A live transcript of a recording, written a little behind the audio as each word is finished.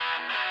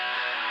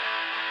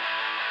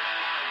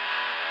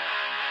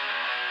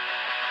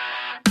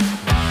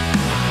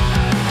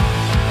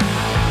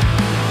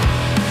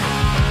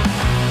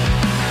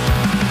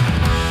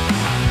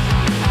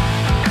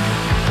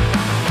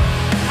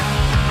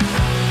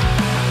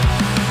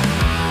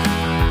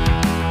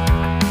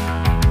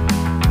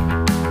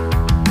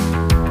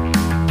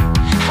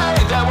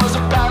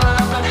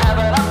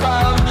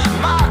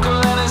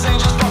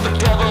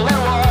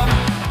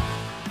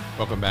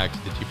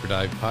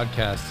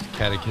podcast,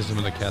 Catechism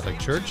of the Catholic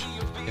Church,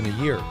 in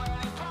a year.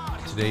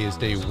 Today is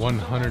day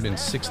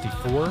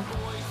 164,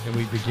 and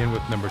we begin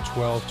with number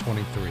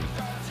 1223.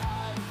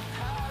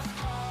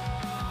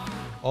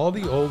 All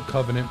the Old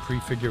Covenant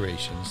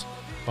prefigurations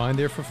find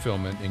their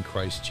fulfillment in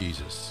Christ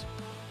Jesus.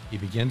 He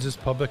begins his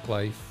public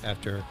life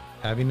after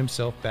having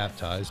himself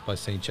baptized by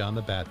St. John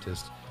the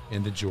Baptist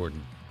in the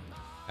Jordan.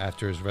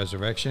 After his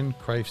resurrection,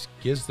 Christ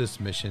gives this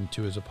mission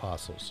to his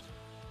apostles.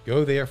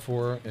 Go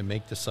therefore and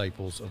make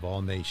disciples of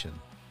all nations,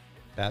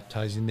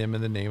 baptizing them in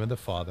the name of the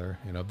Father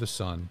and of the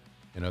Son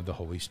and of the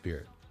Holy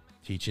Spirit,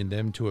 teaching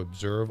them to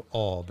observe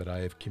all that I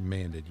have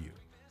commanded you.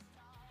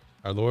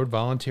 Our Lord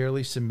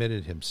voluntarily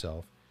submitted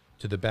himself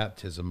to the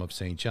baptism of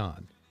St.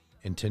 John,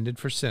 intended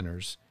for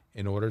sinners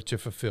in order to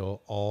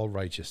fulfill all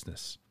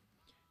righteousness.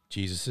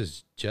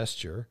 Jesus'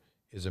 gesture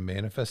is a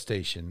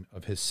manifestation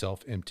of his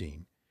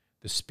self-emptying.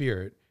 The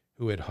Spirit,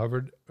 who had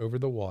hovered over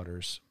the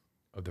waters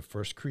of the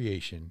first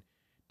creation,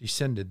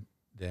 descended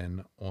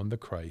then on the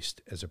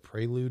Christ as a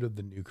prelude of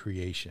the new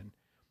creation,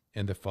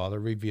 and the Father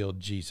revealed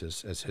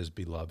Jesus as his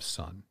beloved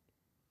Son.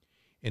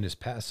 In his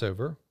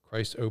Passover,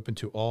 Christ opened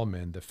to all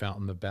men the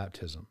fountain of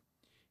baptism.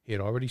 He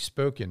had already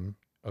spoken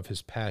of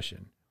his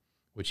passion,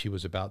 which he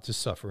was about to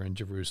suffer in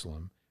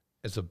Jerusalem,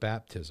 as a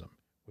baptism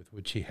with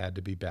which he had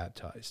to be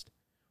baptized.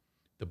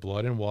 The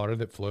blood and water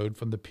that flowed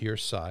from the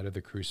pierced side of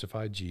the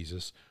crucified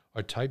Jesus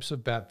are types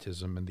of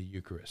baptism in the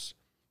Eucharist,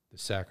 the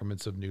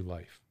sacraments of new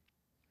life.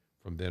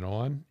 From then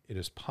on, it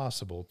is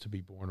possible to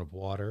be born of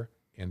water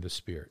and the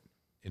Spirit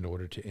in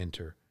order to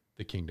enter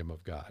the kingdom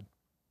of God.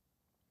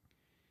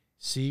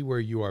 See where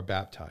you are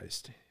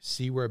baptized.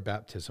 See where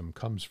baptism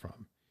comes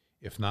from,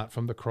 if not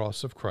from the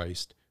cross of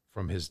Christ,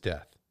 from his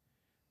death.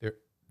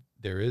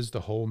 There is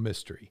the whole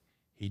mystery.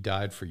 He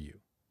died for you.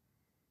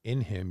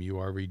 In him you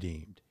are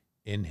redeemed.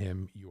 In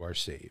him you are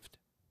saved.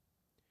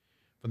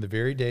 From the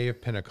very day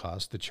of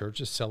Pentecost, the Church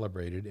has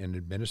celebrated and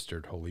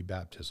administered holy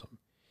baptism.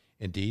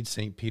 Indeed,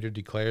 St. Peter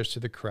declares to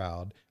the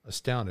crowd,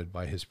 astounded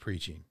by his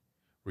preaching,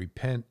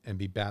 "Repent and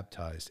be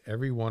baptized,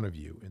 every one of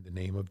you, in the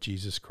name of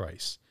Jesus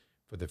Christ,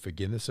 for the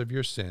forgiveness of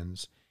your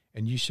sins,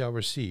 and you shall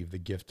receive the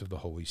gift of the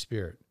Holy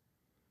Spirit."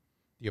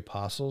 The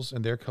apostles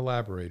and their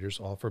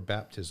collaborators offer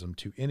baptism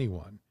to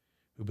anyone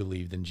who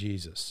believed in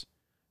Jesus,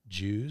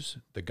 Jews,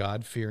 the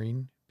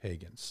God-fearing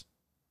pagans.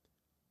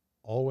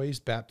 Always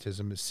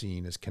baptism is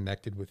seen as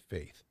connected with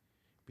faith.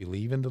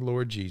 Believe in the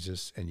Lord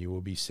Jesus, and you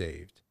will be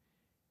saved.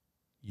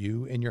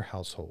 You and your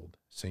household,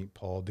 St.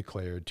 Paul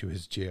declared to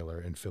his jailer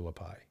in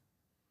Philippi.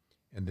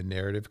 And the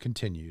narrative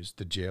continues.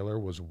 The jailer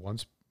was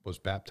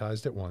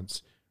baptized at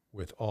once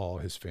with all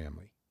his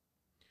family.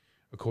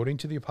 According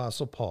to the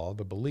Apostle Paul,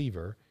 the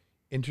believer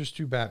enters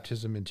through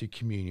baptism into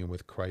communion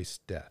with Christ's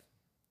death,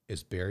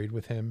 is buried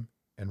with him,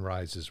 and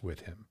rises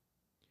with him.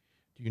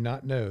 Do you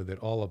not know that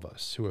all of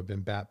us who have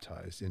been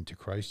baptized into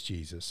Christ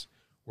Jesus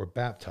were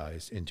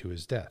baptized into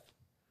his death?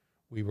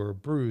 We were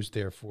bruised,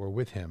 therefore,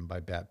 with him by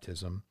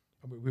baptism.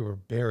 We were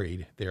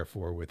buried,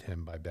 therefore, with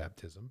him by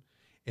baptism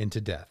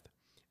into death.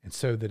 And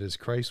so that as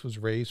Christ was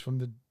raised from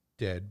the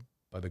dead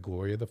by the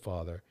glory of the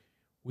Father,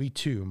 we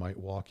too might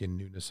walk in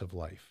newness of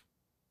life.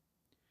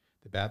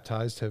 The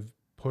baptized have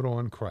put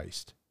on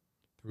Christ.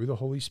 Through the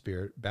Holy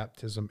Spirit,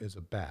 baptism is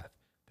a bath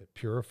that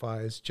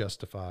purifies,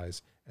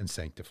 justifies, and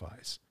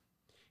sanctifies.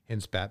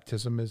 Hence,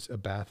 baptism is a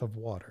bath of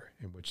water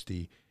in which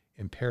the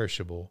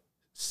imperishable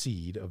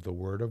seed of the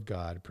Word of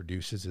God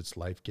produces its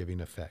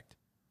life-giving effect.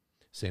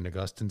 St.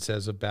 Augustine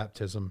says of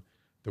baptism,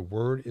 the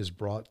Word is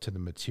brought to the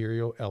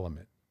material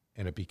element,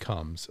 and it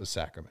becomes a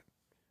sacrament.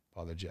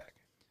 Father Jack.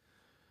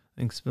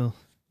 Thanks, Bill.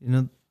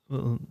 You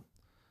know,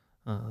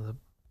 the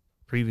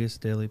previous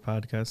daily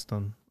podcast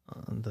on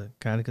the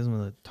Catechism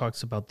that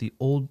talks about the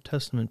Old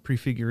Testament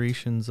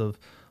prefigurations of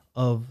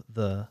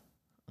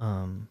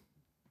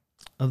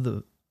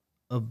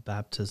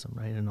baptism,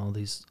 right? And all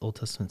these Old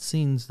Testament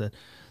scenes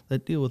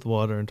that deal with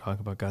water and talk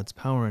about God's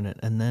power in it.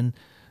 And then,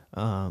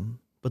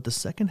 but the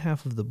second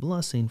half of the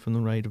blessing from the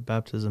rite of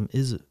baptism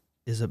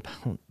is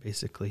about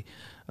basically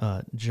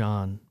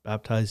John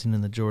baptizing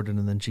in the Jordan,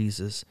 and then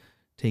Jesus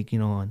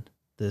taking on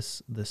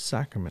this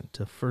sacrament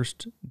to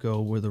first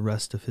go where the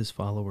rest of his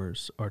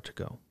followers are to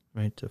go,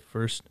 right? To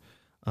first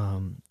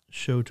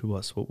show to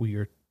us what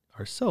we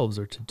ourselves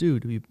are to do,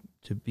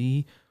 to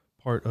be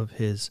part of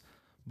his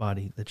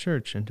body, the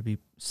church, and to be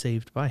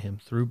saved by him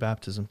through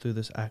baptism, through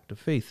this act of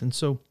faith. And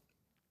so,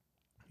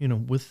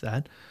 with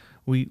that,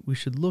 we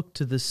should look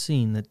to this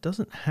scene that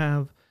doesn't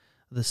have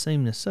the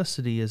same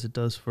necessity as it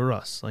does for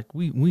us. Like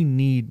we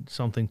need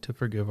something to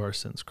forgive our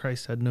sins.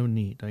 Christ had no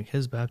need. Like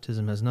his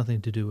baptism has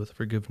nothing to do with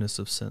forgiveness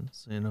of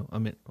sins.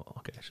 I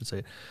should say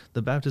it.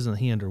 The baptism that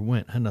he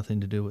underwent had nothing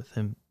to do with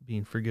him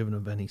being forgiven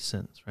of any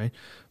sins, right?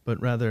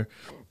 But rather,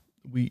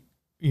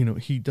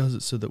 he does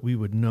it so that we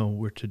would know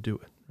where to do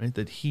it, right?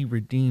 That he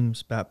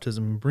redeems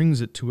baptism and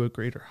brings it to a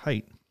greater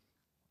height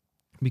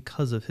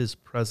because of his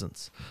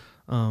presence.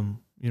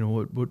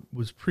 What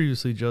was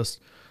previously just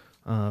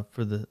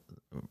for the,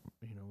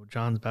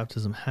 John's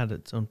baptism had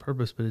its own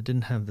purpose, but it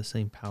didn't have the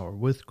same power.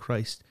 With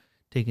Christ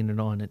taking it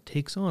on, it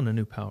takes on a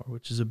new power,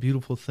 which is a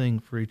beautiful thing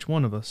for each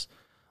one of us.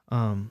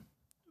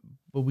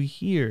 But we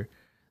hear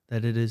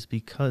that it is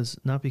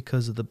not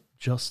because of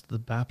just the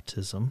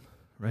baptism,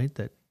 right?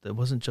 That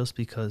wasn't just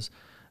because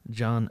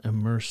John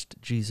immersed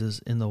Jesus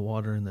in the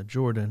water in the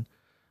Jordan,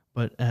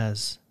 but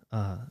as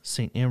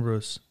St.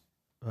 Ambrose,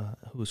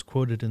 who is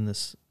quoted in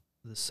this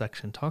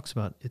section, talks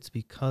about, it's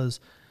because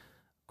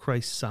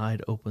Christ's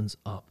side opens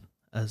up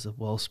as a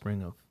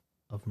wellspring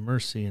of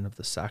mercy and of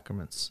the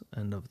sacraments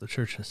and of the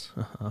church's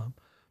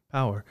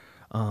power.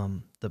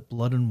 The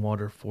blood and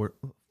water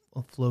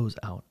flows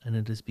out, and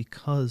it is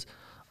because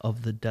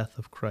of the death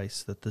of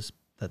Christ that this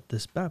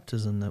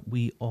baptism that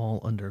we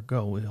all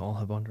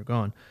have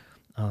undergone,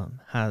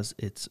 has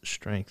its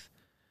strength.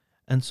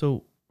 And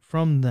so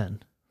from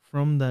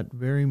that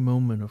very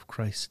moment of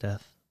Christ's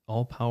death,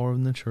 all power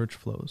in the church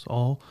flows,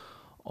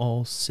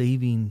 all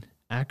saving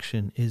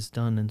action is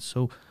done. And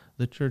so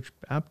the church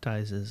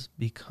baptizes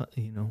because,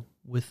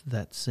 with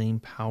that same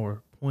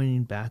power,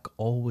 pointing back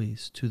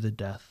always to the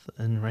death.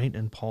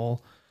 And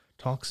Paul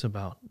talks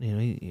about,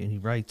 he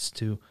writes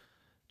to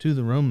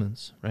the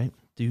Romans, right?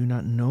 Do you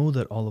not know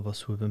that all of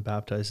us who have been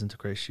baptized into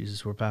Christ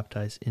Jesus were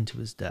baptized into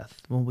his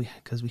death? Well,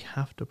 because we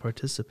have to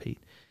participate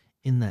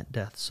in that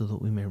death so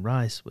that we may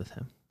rise with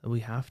him. That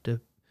we have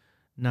to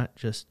not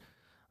just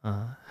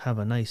have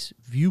a nice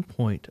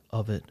viewpoint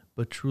of it,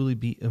 but truly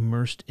be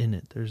immersed in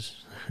it.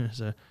 There's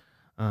a,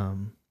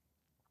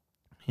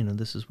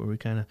 this is where we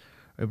kind of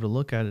are able to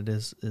look at it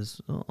as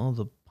all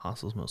the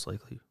apostles most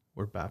likely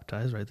were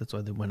baptized, right? That's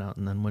why they went out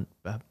and then went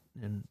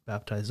and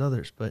baptized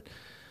others. But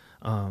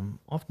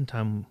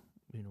oftentimes,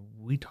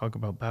 we talk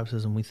about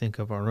baptism, we think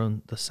of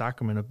the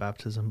sacrament of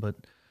baptism, but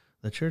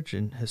the church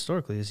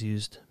historically has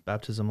used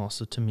baptism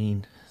also to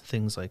mean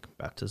things like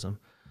baptism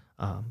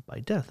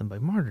by death and by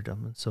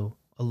martyrdom. And so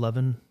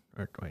 10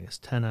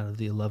 out of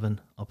the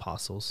 11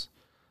 apostles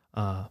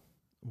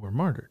were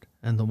martyred.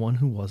 And the one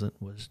who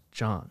wasn't was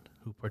John,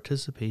 who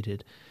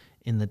participated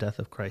in the death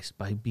of Christ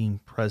by being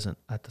present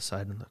at the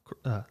side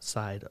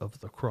of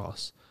the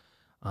cross.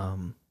 I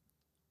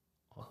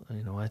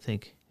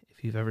think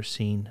if you've ever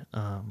seen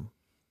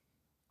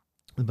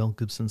Mel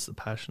Gibson's The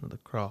Passion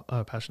of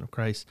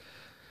Christ,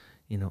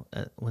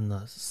 when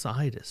the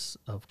side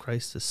of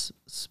Christ is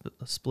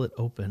split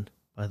open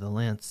by the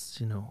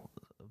lance,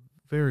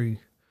 very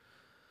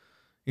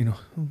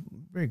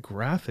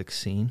graphic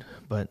scene,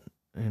 but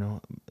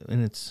and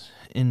it's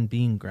in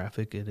being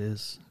graphic, it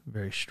is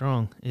very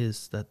strong,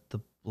 is that the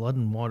blood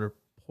and water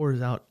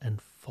pours out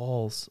and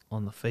falls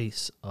on the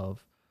face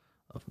of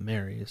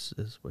Mary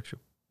is what you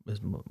is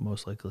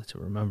most likely to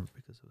remember,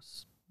 because it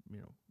was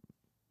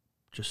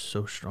just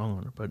so strong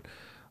on her.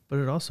 But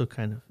it also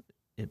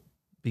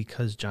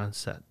because John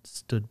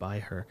stood by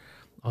her,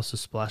 also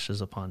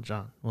splashes upon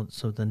John. Well,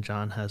 so then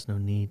John has no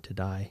need to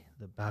die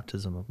the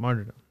baptism of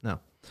martyrdom.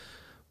 Now,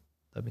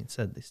 that being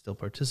said, they still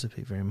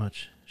participate very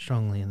much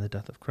strongly in the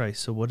death of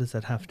Christ. So what does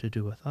that have to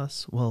do with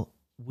us? Well,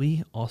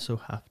 we also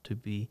have to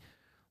be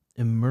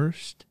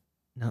immersed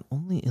not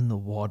only in the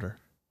water,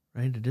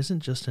 right? It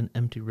isn't just an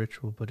empty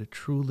ritual, but it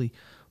truly,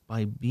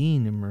 by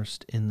being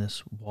immersed in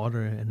this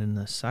water and in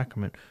this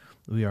sacrament,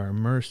 we are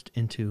immersed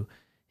into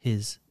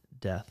his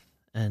death.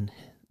 And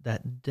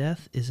that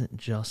death isn't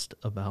just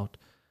about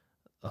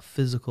a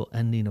physical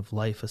ending of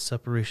life, a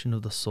separation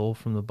of the soul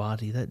from the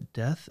body. That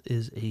death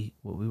is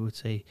what we would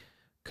say,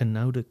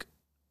 kenotic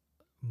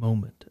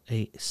moment,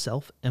 a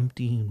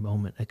self-emptying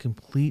moment, a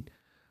complete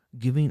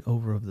giving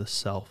over of the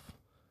self.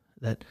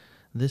 That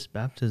this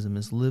baptism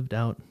is lived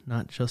out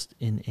not just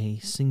in a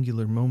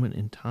singular moment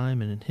in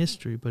time and in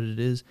history, but it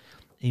is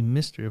a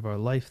mystery of our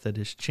life that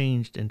is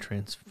changed and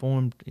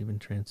transformed, even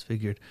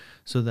transfigured,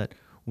 so that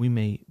we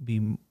may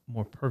be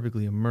more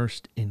perfectly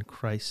immersed in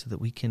Christ, so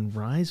that we can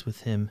rise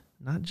with him,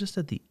 not just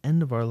at the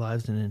end of our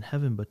lives and in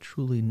heaven, but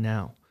truly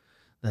now.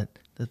 That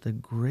the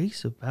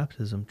grace of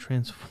baptism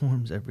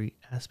transforms every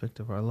aspect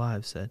of our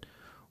lives, that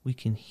we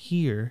can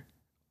hear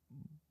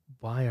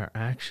by our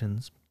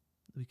actions,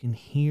 we can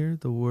hear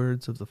the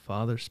words of the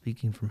Father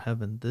speaking from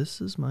heaven,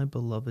 "This is my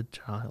beloved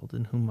child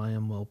in whom I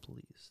am well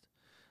pleased."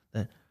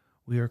 That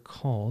we are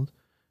called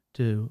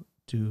to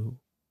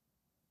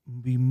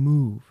be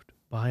moved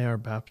by our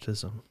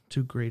baptism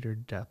to greater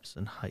depths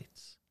and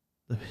heights,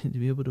 to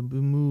be able to be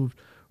moved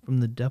from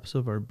the depths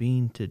of our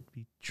being to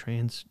be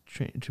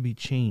to be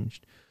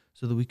changed,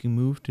 so that we can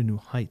move to new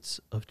heights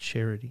of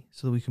charity,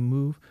 so that we can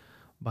move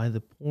by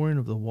the pouring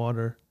of the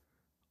water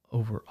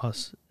over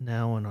us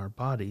now in our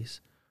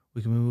bodies.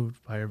 We can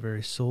move by our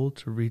very soul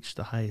to reach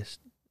the highest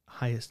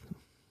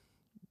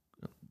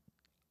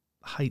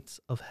heights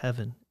of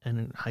heaven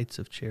and heights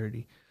of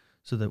charity,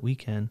 so that we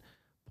can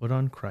put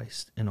on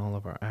Christ in all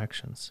of our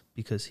actions,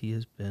 because he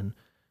has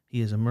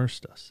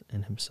immersed us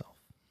in himself.